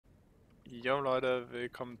Jo Leute,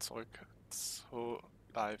 willkommen zurück zu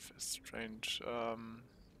Life is Strange.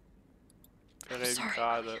 Wir reden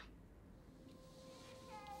gerade,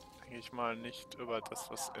 denke ich mal, nicht über das,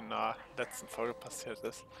 was in der letzten Folge passiert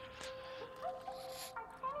ist.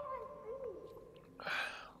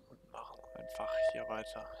 Und machen einfach hier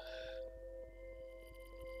weiter.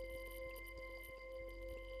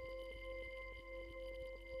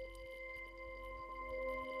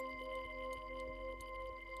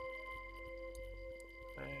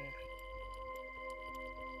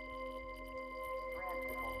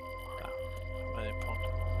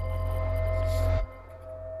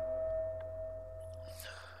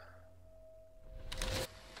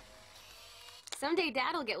 Someday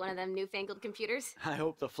Dad'll get one of them newfangled computers. I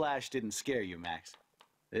hope the flash didn't scare you, Max.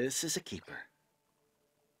 This is a keeper.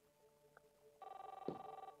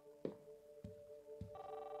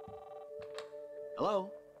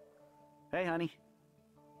 Hello? Hey, honey.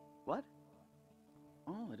 What?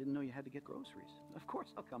 Oh, I didn't know you had to get groceries. Of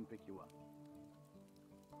course I'll come pick you up.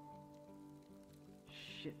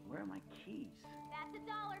 Shit, where are my keys? That's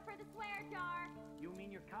 $1 for the swear jar. You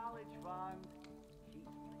mean your college fund? Keys, please.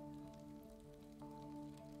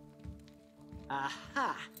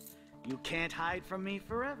 Aha! You can't hide from me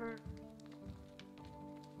forever.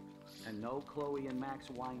 And no Chloe and Max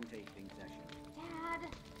wine tasting session. Dad!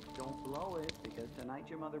 Don't blow it, because tonight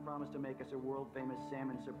your mother promised to make us a world-famous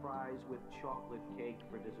salmon surprise with chocolate cake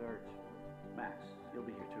for dessert. Max, you'll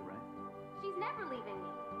be here too, right? She's never leaving me.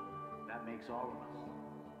 That makes all of us.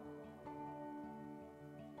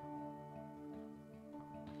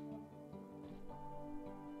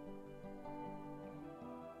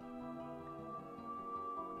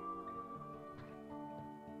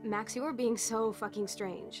 Max, you are being so fucking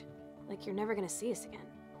strange. Like you're never gonna see us again.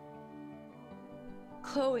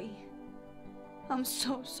 Chloe, I'm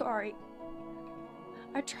so sorry.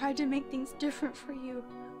 I tried to make things different for you.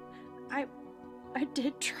 I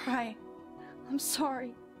did try. I'm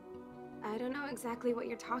sorry. I don't know exactly what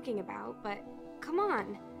you're talking about, but come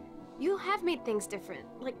on. You have made things different,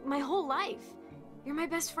 like my whole life. You're my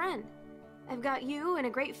best friend. I've got you and a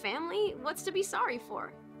great family. What's to be sorry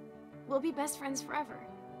for? We'll be best friends forever.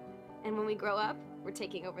 And when we grow up, we're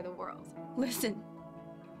taking over the world. Listen,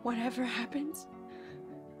 whatever happens,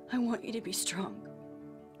 I want you to be strong.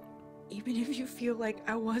 Even if you feel like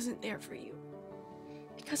I wasn't there for you.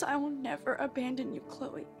 Because I will never abandon you,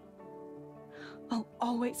 Chloe. I'll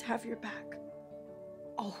always have your back.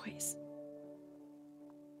 Always.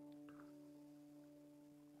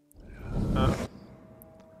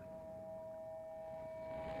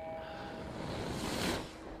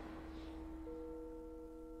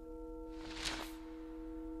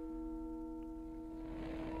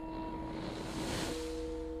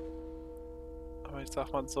 Aber ich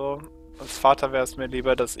sag mal so, als Vater wäre es mir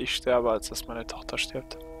lieber, dass ich sterbe, als dass meine Tochter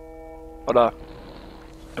stirbt. Oder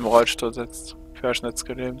im Rollstuhl sitzt,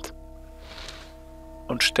 querschnittsgelähmt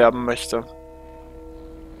und sterben möchte.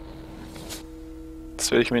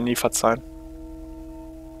 Das will ich mir nie verzeihen.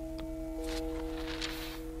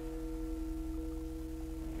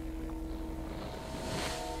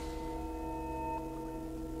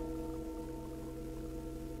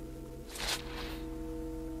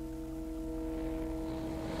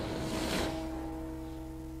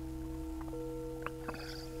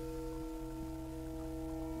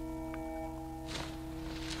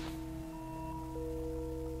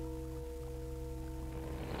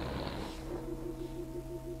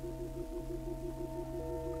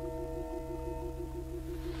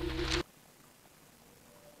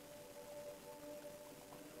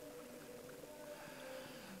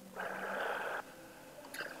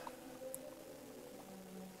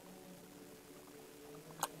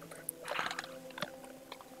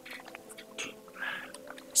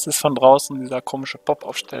 Es ist von draußen dieser komische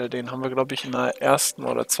Pop-Aufsteller, den haben wir, glaube ich, in der ersten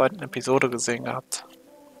oder zweiten Episode gesehen gehabt.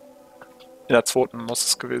 In der zweiten muss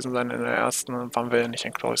es gewesen sein, in der ersten waren wir ja nicht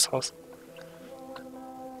in Chloes Haus.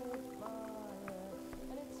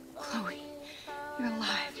 Chloe, you're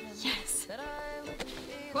alive. Yes.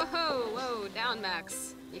 Whoa, whoa, down,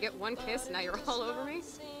 Max. You get one kiss, now you're all over me?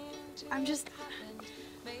 I'm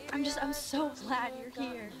so glad you're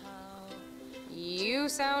here. You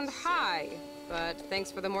sound high, but thanks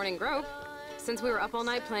for the morning grope. Since we were up all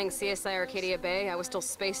night playing CSI Arcadia Bay, I was still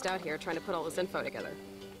spaced out here trying to put all this info together.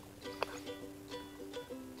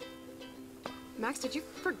 Max, did you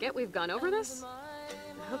forget we've gone over this?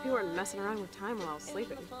 I hope you weren't messing around with time while I was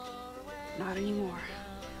sleeping. Not anymore.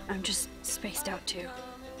 I'm just spaced out too.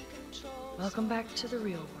 Welcome back to the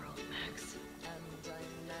real world, Max.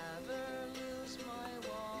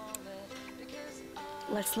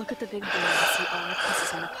 Let's look at the big board and see all our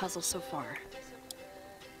pieces on the puzzle so far.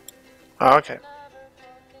 Ah, okay.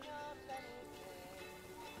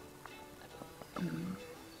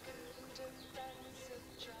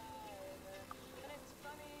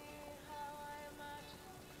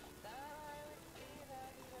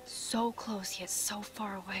 So close yet so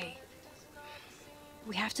far away.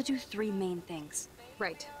 We have to do 3 main things.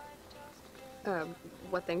 Right.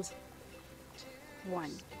 What things?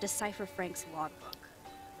 1. Decipher Frank's logbook.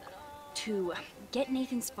 2. Get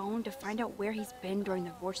Nathan's phone to find out where he's been during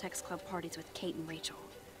the Vortex Club parties with Kate and Rachel.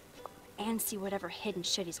 And see whatever hidden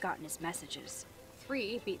shit he's got in his messages.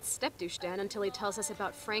 3. Beat Step-Douche Dan until he tells us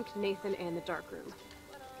about Frank, Nathan, and the dark room.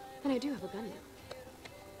 And I do have a gun now.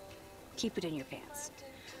 Keep it in your pants.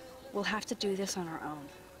 We'll have to do this on our own.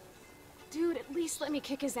 Dude, at least let me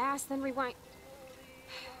kick his ass, then rewind.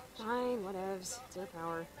 Fine, whatevs. It's your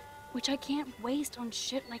power. Which I can't waste on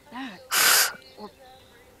shit like that. Or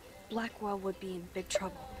Blackwell would be in big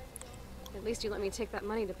trouble. At least you let me take that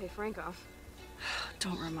money to pay Frank off.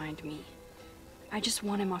 Don't remind me. I just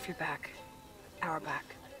want him off your back. Our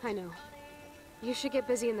back. I know. You should get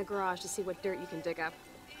busy in the garage to see what dirt you can dig up.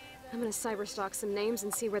 I'm gonna cyberstalk some names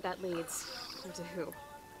and see where that leads. Or to who.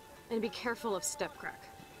 And be careful of Stepcrack.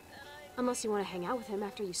 Unless you want to hang out with him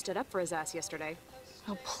after you stood up for his ass yesterday.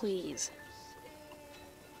 Oh, please.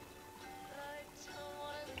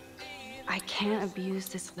 I can't abuse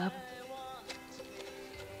this level.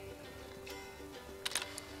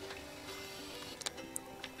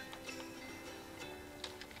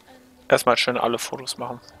 Erstmal schön alle Fotos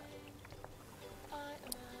machen.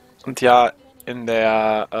 Und ja, in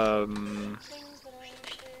der, Oh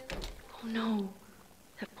no.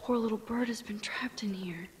 That poor little bird has been trapped in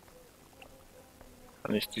here.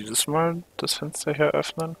 Kann ich dieses Mal das Fenster hier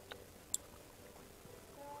öffnen?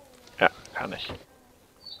 Ja, kann ich.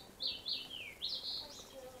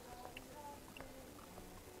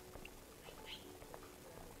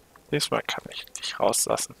 Diesmal kann ich dich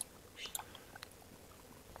rauslassen.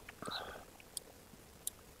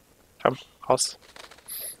 Komm, raus.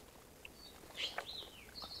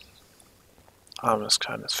 Armes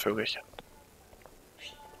kleines Vögelchen.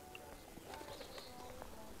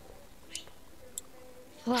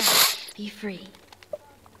 Fly, be free.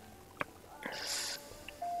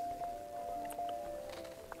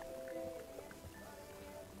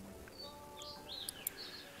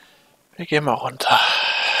 Wir gehen mal runter.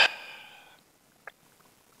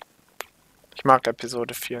 Ich mag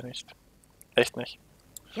Episode 4 nicht. Echt nicht.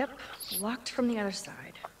 Yep, locked from the other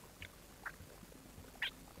side.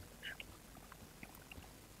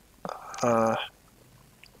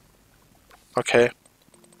 Okay.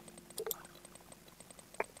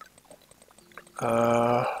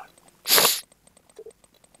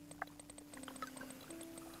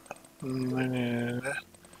 Nee.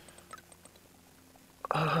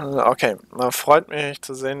 Okay, freut mich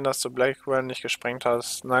zu sehen, dass du Blackwell nicht gesprengt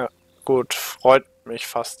hast. Na gut, freut mich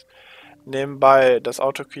fast. Nebenbei, das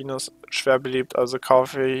Autokino ist schwer beliebt, also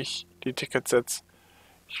kaufe ich die Tickets jetzt.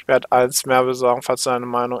 Ich werde eins mehr besorgen, falls du deine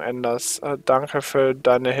Meinung änderst. Danke für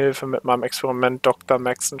deine Hilfe mit meinem Experiment, Dr.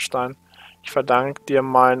 Maxenstein. Ich verdanke dir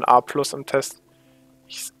mein A+ im Test.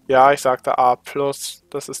 Ja, ich sagte A+,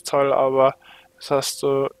 das ist toll, aber das hast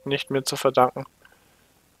du nicht mir zu verdanken.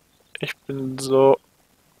 Ich bin so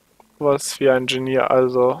was wie ein Genie,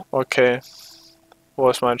 also okay. Wo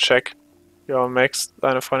ist mein Check? Ja, Max,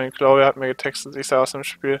 deine Freundin Chloe hat mir getextet, ich sei aus dem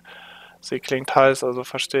Spiel. Sie klingt heiß, also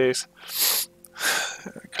verstehe ich's.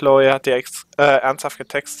 Chloe hat dir ernsthaft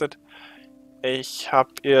getextet. Ich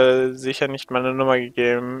habe ihr sicher nicht meine Nummer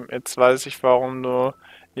gegeben. Jetzt weiß ich, warum du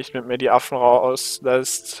nicht mit mir die Affen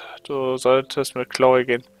rauslässt. Du solltest mit Chloe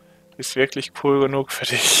gehen. Die ist wirklich cool genug für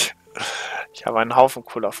dich. Ich habe einen Haufen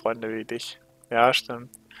cooler Freunde wie dich. Ja, stimmt.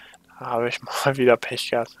 Da habe ich mal wieder Pech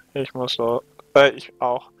gehabt. Ich muss los. Ich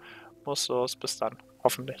auch. Muss los. Bis dann.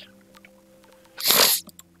 Hoffentlich.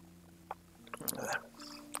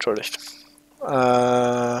 Entschuldigt.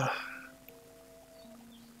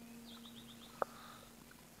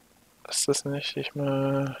 Ist das nicht? Ich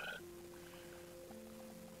mal.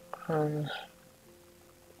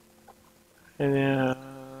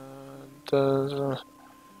 Das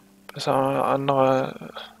besser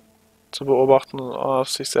andere zu beobachten und auf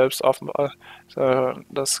sich selbst offenbar.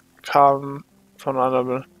 Das kam von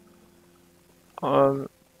einer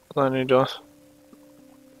Nein, nicht das.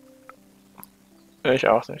 Ich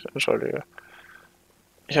auch nicht, entschuldige.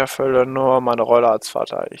 Ich erfülle nur meine Rolle als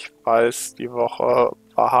Vater. Ich weiß, die Woche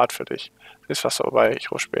war hart für dich. Sie ist fast vorbei, ich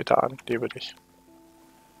rufe später an. Liebe dich.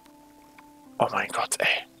 Oh mein Gott,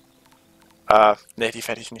 ey. Ne, die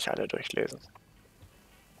werde ich nicht alle durchlesen.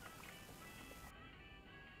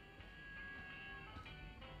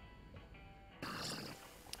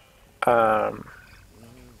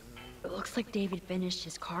 It looks like David finished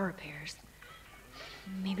his car repairs.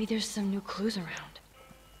 Maybe there's some new clues around.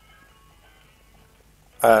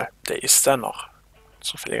 Der ist da noch.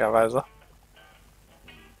 Zufälligerweise.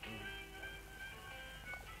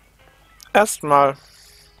 Erstmal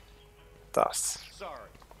das. Sorry,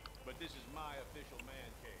 but this is my official man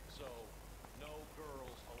cave, so no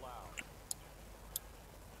girls allowed.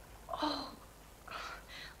 Oh,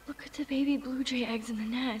 look at the baby blue jay eggs in the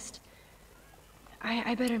nest.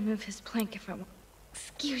 I better move his plank if I want.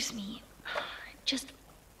 Excuse me. Just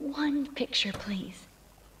one picture, please.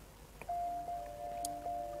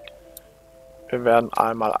 Wir werden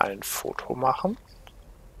einmal ein Foto machen.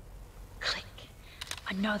 Click.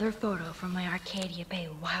 Another photo from my Arcadia Bay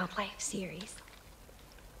wildlife series.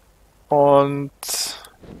 Und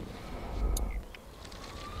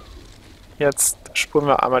jetzt spulen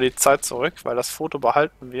wir einmal die Zeit zurück, weil das Foto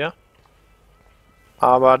behalten wir.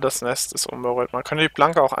 Aber das Nest ist unberührt. Man könnte die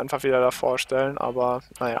Planke auch einfach wieder davor stellen, aber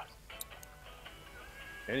naja.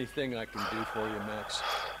 Anything I can do for you, Max?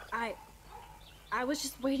 I was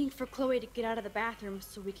just waiting for Chloe to get out of the bathroom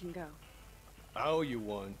so we can go. I owe you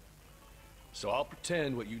one. So I'll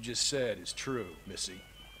pretend what you just said is true, Missy.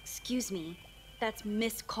 Excuse me, that's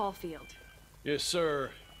Miss Caulfield. Yes, sir.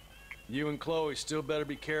 You and Chloe still better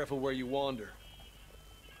be careful where you wander.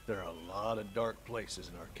 There are a lot of dark places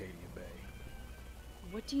in Arcadia Bay.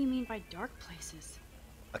 What do you mean by dark places?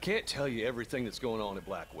 I can't tell you everything that's going on at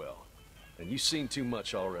Blackwell. And you've seen too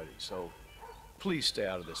much already, so please stay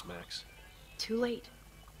out of this, Max. Too late.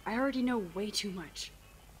 I already know way too much.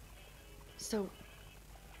 So,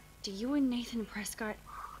 do you and Nathan Prescott...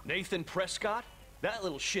 Nathan Prescott? That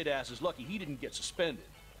little shit-ass is lucky he didn't get suspended.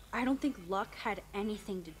 I don't think luck had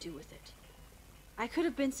anything to do with it. I could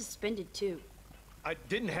have been suspended too. I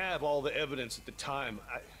didn't have all the evidence at the time.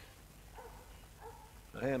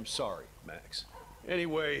 I am sorry, Max.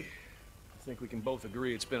 Anyway, I think we can both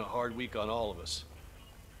agree it's been a hard week on all of us.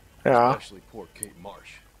 Ja. Especially poor Kate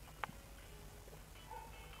Marsh.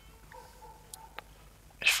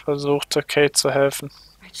 Ich versuchte Kate zu helfen.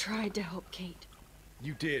 I tried to help Kate.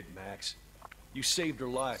 You did, Max. You saved her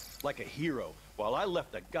life like a hero while I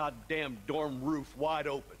left the goddamn dorm roof wide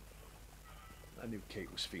open. I knew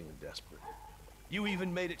Kate was feeling desperate. You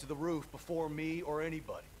even made it to the roof before me or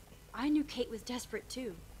anybody. I knew Kate was desperate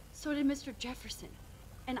too. So did Mr. Jefferson.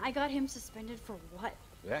 And I got him suspended for what?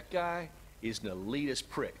 That guy is an elitist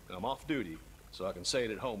prick, and I'm off duty, so I can say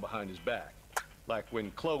it at home behind his back. Like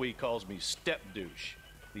when Chloe calls me step douche.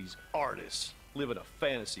 These artists live in a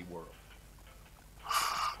fantasy world.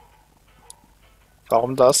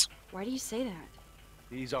 Warum das? Why do you say that?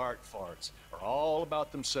 These art farts are all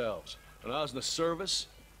about themselves. When I was in the service,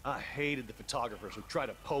 I hated the photographers who try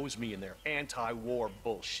to pose me in their anti-war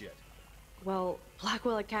bullshit. Well,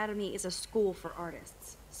 Blackwell Academy is a school for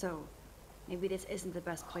artists, so maybe this isn't the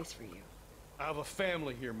best place for you. I have a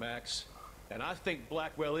family here, Max, and I think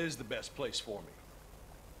Blackwell is the best place for me,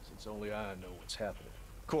 since only I know what's happening.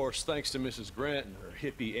 Of course, thanks to Mrs. Grant and her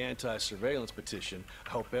hippie anti-surveillance petition,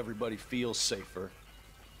 I hope everybody feels safer,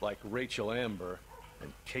 like Rachel Amber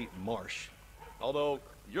and Kate Marsh. Although,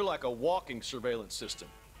 you're like a walking surveillance system.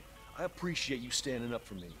 I appreciate you standing up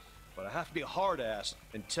for me, but I have to be a hard-ass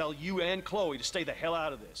and tell you and Chloe to stay the hell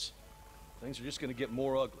out of this. Things are just gonna get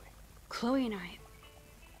more ugly. Chloe and I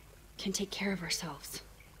can take care of ourselves.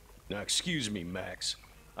 Now, excuse me, Max.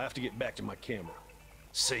 I have to get back to my camera.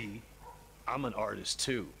 See? I'm an artist,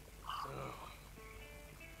 too.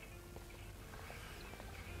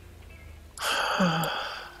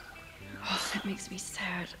 Oh, that makes me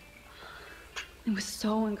sad. It was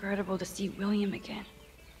so incredible to see William again.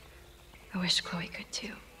 I wish Chloe could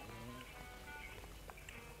too.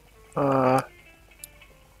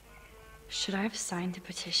 Should I have signed the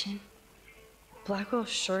petition? Blackwell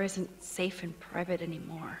sure isn't safe and private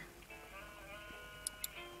anymore.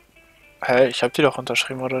 Hä, ich hab die doch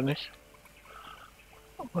unterschrieben, oder nicht?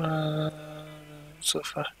 So,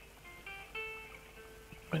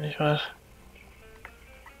 wenn ich mal...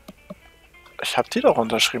 Ich hab die doch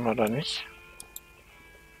unterschrieben, oder nicht?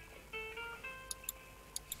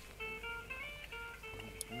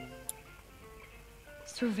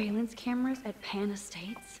 Surveillance cameras at Pan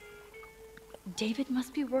Estates? David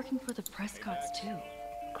must be working for the Prescotts too.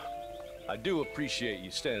 I do appreciate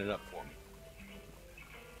you standing up for me.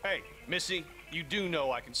 Hey, Missy, you do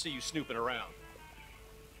know I can see you snooping around.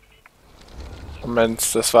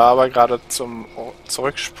 Moment, das war aber gerade zum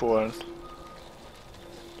Zurückspulen.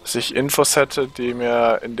 Dass ich Infos hätte, die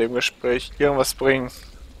mir in dem Gespräch irgendwas bringen.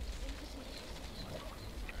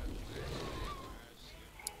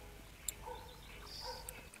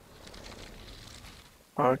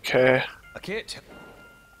 Okay. I can't tell.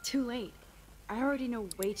 Too late. I already know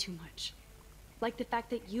way too much. Like the fact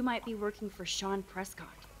that you might be working for Sean Prescott.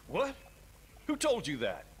 What? Who told you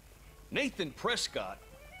that? Nathan Prescott?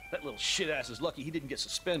 That little shit-ass is lucky he didn't get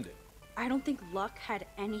suspended. I don't think luck had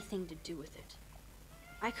anything to do with it.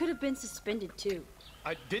 I could have been suspended too.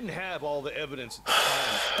 I didn't have all the evidence at the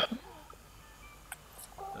time.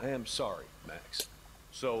 I am sorry, Max.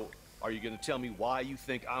 So, are you going to tell me why you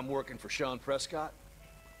think I'm working for Sean Prescott?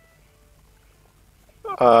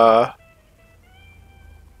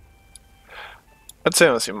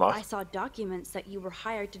 Erzähl uns mal. I saw documents that you were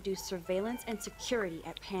hired to do surveillance and security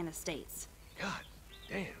at Pan Estates. God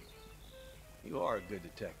damn. You are a good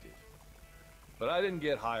detective. But I didn't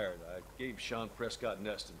get hired. I gave Sean Prescott an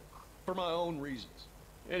estimate. For my own reasons.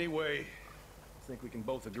 Anyway, I think we can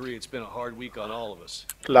both agree it's been a hard week on all of us.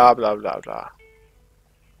 Bla bla bla bla.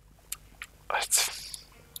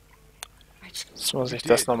 Jetzt muss ich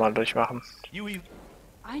das nochmal durchmachen.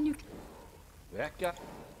 I knew. That guy.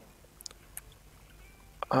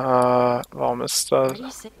 Warum ist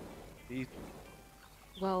das?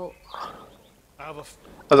 Well,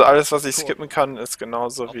 Also alles, was ich skippen kann, ist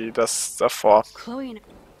genauso wie das davor. Chloe and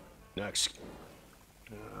Next.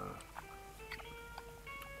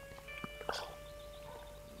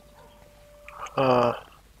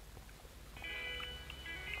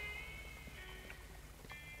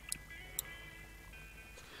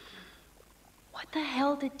 what the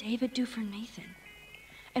hell did David do for Nathan?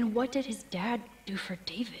 And what did his dad do for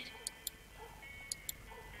David?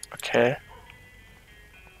 Okay.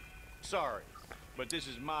 Sorry, but this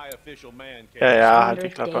is my official man case. Ja, ja, I halt wonder die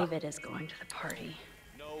if Klappe. David is going to the party.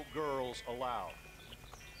 No girls allowed.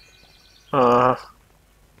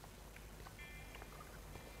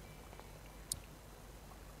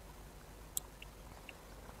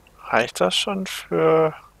 Reicht das schon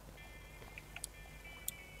für...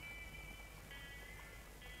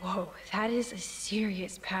 Whoa, that is a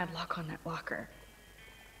serious padlock on that locker.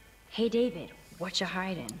 Hey, David, what you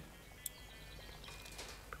hiding?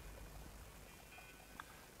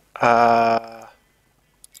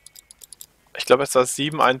 Ich glaube, es war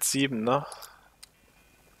 717, ne?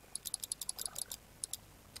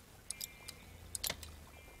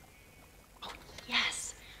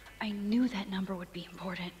 Yes, I knew that number would be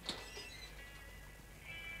important.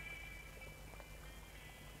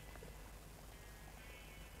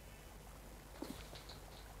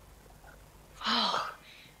 Oh,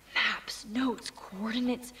 maps, notes,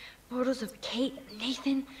 coordinates, photos of Kate,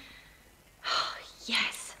 Nathan. Oh,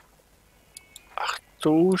 yes. Ach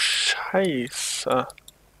du Scheiße.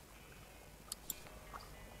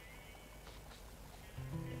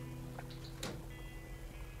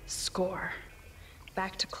 Score.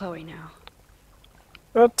 Back to Chloe now.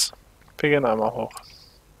 Gut, wir gehen einmal hoch.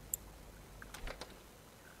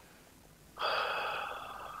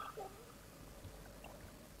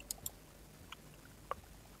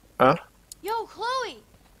 Yo, Chloe!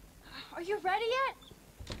 Are you ready yet?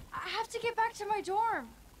 I have to get back to my dorm.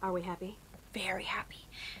 Are we happy? Very happy.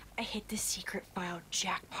 I hit the secret file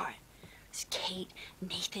jackpot. It's Kate,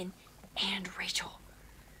 Nathan, and Rachel.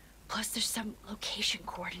 Plus there's some location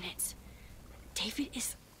coordinates. David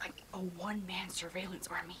is like a one-man surveillance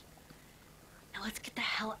army. Now let's get the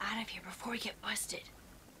hell out of here before we get busted.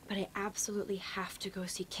 But I absolutely have to go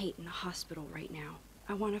see Kate in the hospital right now.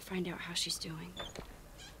 I want to find out how she's doing.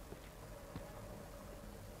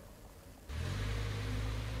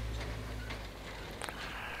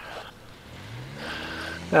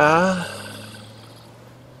 Ja.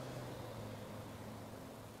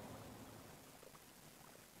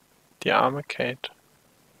 Die arme Kate.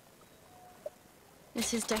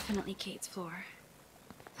 This is definitely Kate's floor.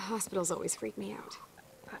 The hospitals always freak me out.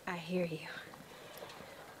 I hear you.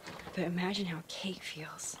 But imagine how Kate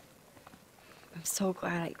feels. I'm so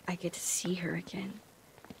glad I get to see her again.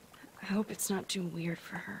 I hope it's not too weird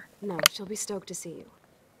for her. No, she'll be stoked to see you.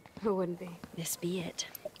 Who wouldn't be? This be it.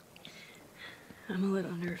 I'm a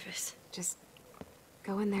little nervous. Just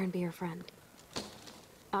go in there and be your friend.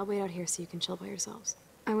 I'll wait out here so you can chill by yourselves.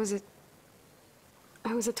 I was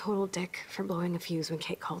a total dick for blowing a fuse when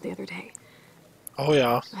Kate called the other day. Oh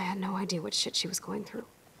ja. I had no idea what shit she was going through.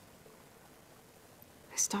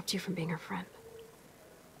 I stopped you from being her friend.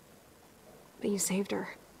 But you saved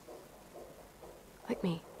her. Like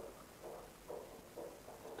me.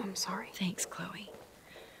 I'm sorry. Thanks, Chloe.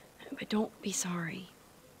 But don't be sorry.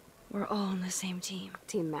 We're all on the same team.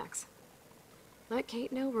 Team Max. Let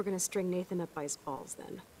Kate know we're gonna string Nathan up by his balls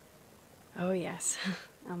then. Oh yes,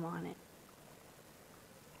 I'm on it.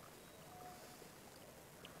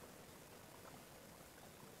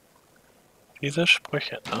 Diese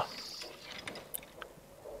Sprüche, ne?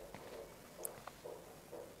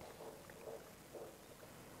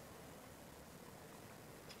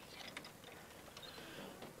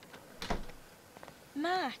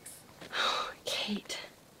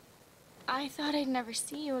 I thought I'd never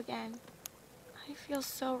see you again. I feel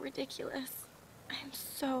so ridiculous. I'm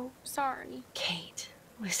so sorry. Kate,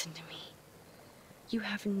 listen to me. You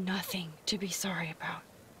have nothing to be sorry about.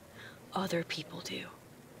 Other people do.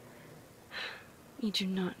 You do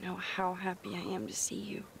not know how happy I am to see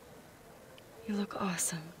you. You look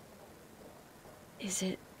awesome. Is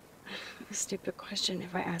it a stupid question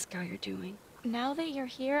if I ask how you're doing? Now that you're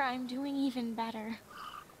here, I'm doing even better.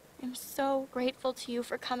 I'm so grateful to you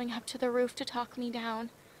for coming up to the roof to talk me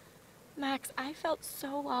down. Max, I felt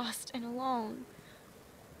so lost and alone.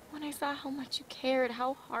 When I saw how much you cared,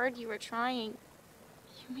 how hard you were trying,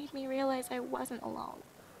 you made me realize I wasn't alone.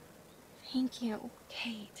 Thank you.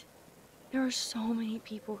 Kate, there are so many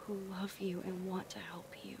people who love you and want to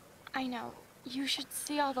help you. I know. You should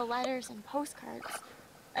see all the letters and postcards.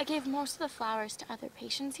 I gave most of the flowers to other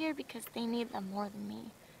patients here because they need them more than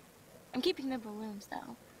me. I'm keeping the balloons,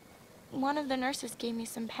 though. One of the nurses gave me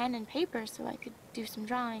some pen and paper so I could do some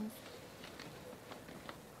drawings.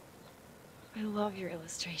 I love your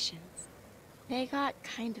illustrations. They got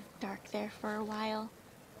kind of dark there for a while.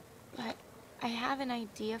 But I have an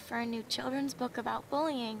idea for a new children's book about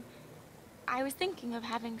bullying. I was thinking of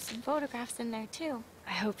having some photographs in there, too.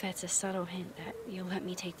 I hope that's a subtle hint that you'll let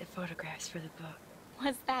me take the photographs for the book.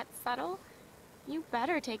 Was that subtle? You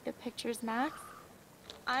better take the pictures, Max.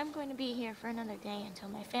 I'm going to be here for another day until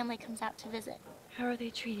my family comes out to visit. How are they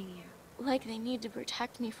treating you? Like they need to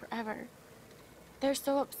protect me forever. They're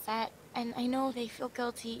so upset, and I know they feel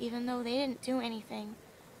guilty even though they didn't do anything.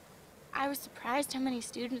 I was surprised how many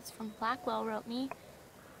students from Blackwell wrote me.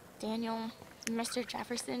 Daniel, Mr.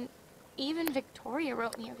 Jefferson, even Victoria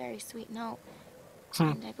wrote me a very sweet note.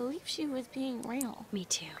 And I believe she was being real. Me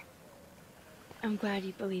too. I'm glad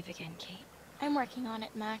you believe again, Kate. I'm working on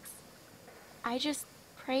it, Max. I just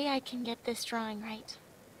pray I can get this drawing right.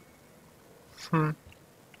 Eine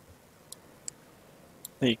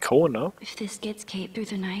Ikone? If this gets Kate through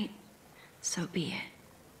the night, so be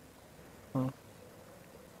it.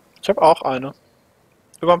 Ich habe auch eine.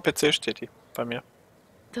 Über dem PC steht die bei mir.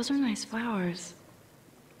 Those are nice flowers.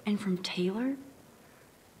 And from Taylor?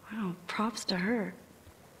 Wow, props to her.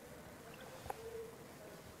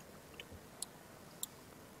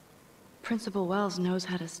 Principal Wells knows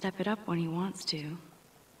how to step it up when he wants to.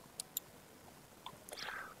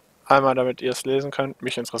 Einmal, damit ihr es lesen könnt.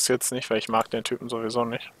 Mich interessiert es nicht, weil ich mag den Typen sowieso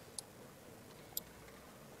nicht.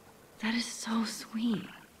 That is so sweet.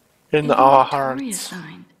 In Even our Victoria hearts.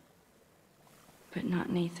 signed. But not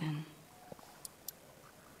Nathan.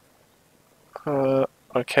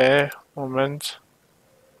 Okay, Moment.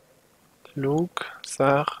 Luke,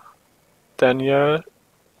 Sir, Daniel,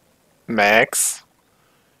 Max,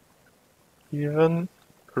 Evan,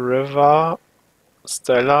 River,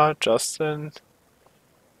 Stella, Justin,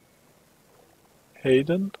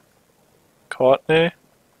 Hayden, Courtney,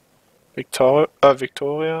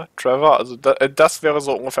 Victoria, Trevor, also das wäre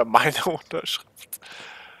so ungefähr meine Unterschrift.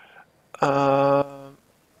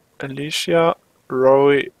 Alicia,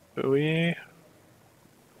 Rory,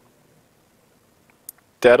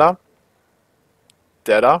 der da.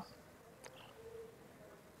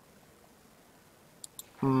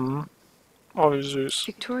 Oh, wie süß.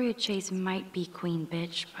 Victoria Chase might be Queen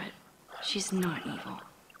Bitch, but she's not evil.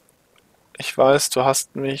 Ich weiß, du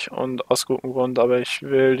hasst mich und aus gutem Grund, aber ich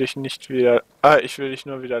will dich nicht wieder... ich will dich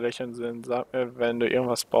nur wieder lächeln sehen. Sag mir, wenn du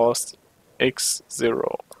irgendwas brauchst.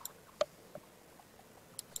 X0.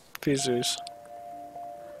 Wie süß.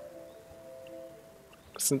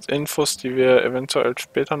 Das sind Infos, die wir eventuell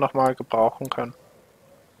später nochmal gebrauchen können.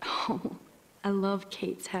 Oh, I love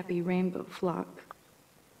Kate's happy rainbow flock.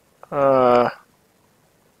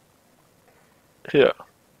 Hier.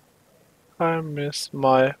 I miss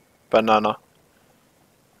my banana.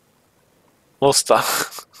 Muster.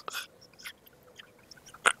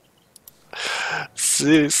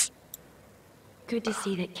 Süß. Good to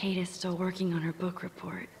see that Kate is still working on her book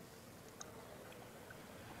report.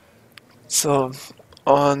 So,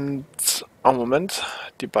 und Moment,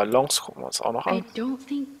 die Ballons gucken wir uns auch noch I an. don't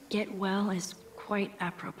think get well is quite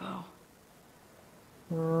apropos.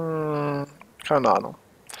 Keine Ahnung.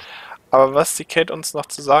 Aber was die Kate uns noch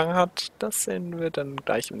zu sagen hat, das sehen wir dann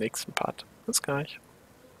gleich im nächsten Part. Bis gleich.